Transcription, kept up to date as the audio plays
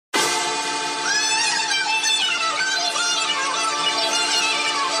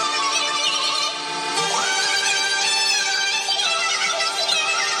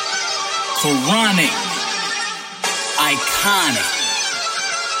Chronic, iconic,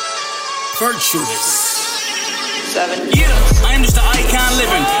 virtuous. 7. Yeah, I am just an icon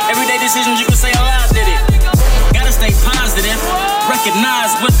living. Everyday decisions, you can say a lot did it. Gotta stay positive,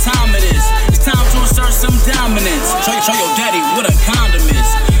 recognize what time it is. It's time to assert some dominance. Show your daddy what a condom is.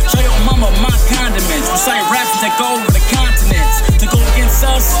 Show your mama my condiments. Recite raps and take over the continents. To go against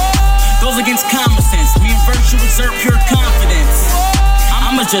us goes against common sense. Me and virtue exert pure confidence.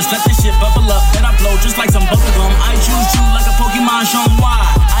 I'ma just let this shit bubble up, then I blow just like some bubblegum. I choose you like a Pokemon, show 'em why.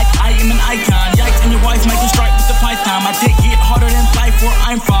 I am an icon, yikes, and your wife make a strike with the python. My dick get harder than life where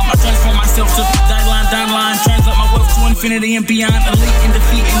I'm from. I transform myself to die line, translate my wealth to infinity and beyond. Elite in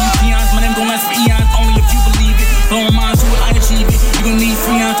defeat and you peons, my name gon' last for eons, only if you believe it. Blow my mind to it, I achieve it. You gon' need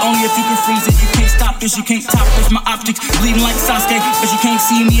freons, only if you can freeze it. You can't stop this, you can't top this. My optics bleeding like Sasuke, but you can't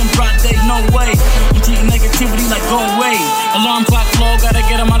see me in broad day, no way. I'm treating negativity like go away. Alarm clock flow, gotta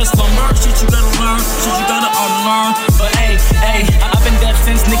get 'em out of slumber. Shit you gotta learn, shit you gotta unlearn. But hey, I've been deaf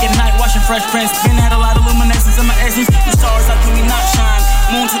since Nick at Night, watching Fresh Prince. Been had a lot of luminescence in my essence. The stars how can we not shine?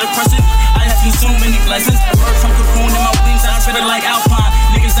 Moon to the crescent, I have consumed many blessings. Emerged from cocoon in my wings, I spread it like Alpine.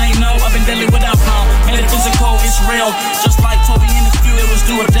 Niggas ain't know, I've been deadly without pound. Metaphysical, it's real, just like Toby in the field, it was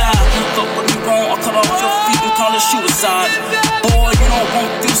do or die. You thought with me wrong, I'll cut off your feet and call it suicide. Boy, you don't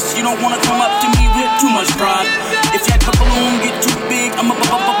want this, you don't wanna come up to me with too much pride. If your balloon get too big, I'ma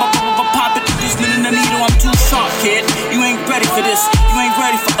pop it. This minute in the needle, I'm too sharp, kid. You ain't ready for this, you ain't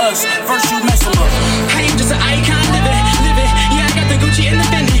ready for us. First you mess 'em up. I am just an icon, living. Yeah, I got the Gucci and the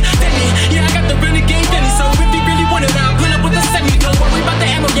Fendi. Yeah, I got the renegade Fendi. So if you really want it, I'll pull up with the semi. Don't worry about the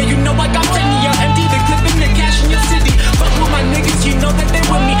ammo, yeah, you know I got plenty. I'm empty, the clip in the cash in your city. Fuck with my niggas, you know that they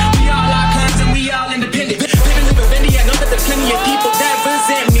with me. We all icons and we all independent. Living Fendi, I know that there's plenty of people that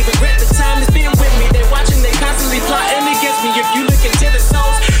resent me. Regret the time that's been with me. They watching, they constantly plotting against me. If you look into the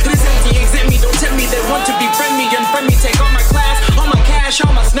souls, it is empty, exempt me. Don't tell me they want to befriend me, unfriend me. Take all my class, all my cash,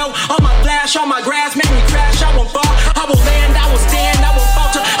 all my snow, all my flash, all my grass. Make me crash, I won't fall, I will land, I will stand, I will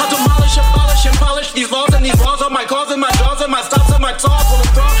falter. I'll demolish, abolish, and polish these laws and these walls. All my calls and my jaws and my stops and my talk will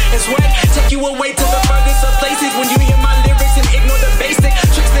withdraw and sweat. Take you away to the furthest of places when you hear my lyrics and ignore the basic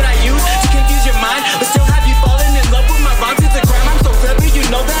tricks that I use to confuse your mind, but still have you falling in love with my rhymes. It's a crime, I'm so clever, you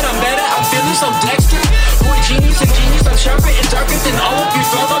know that I'm better. I'm feeling so dexterous. Boy, genius and genius, I'm sharper and darker than all of your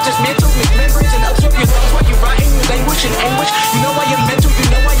thoughts. I'll just mental mismembranes and absorb your thoughts while you're writing your language and anguish. You know I am mental, you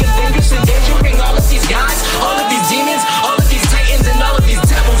know I am dangerous, endangering all of these guys, all of these demons, all of these titans and all of these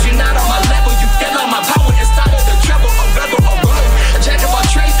devils. You're not on my level, you feel on my power inside of the treble. A rebel, a rogue, a jack of all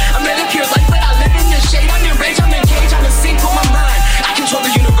trades. I'm in a pure life, but I live in the shade. I'm in rage, I'm in cage, I'm in sync with my mind. I control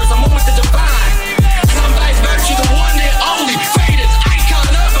the universe, I'm one with the divine. I'm vice virtue, the one and only greatest icon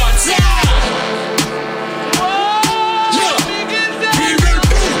of our time.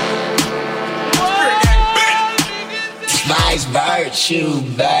 Vice virtue,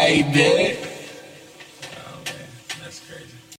 baby.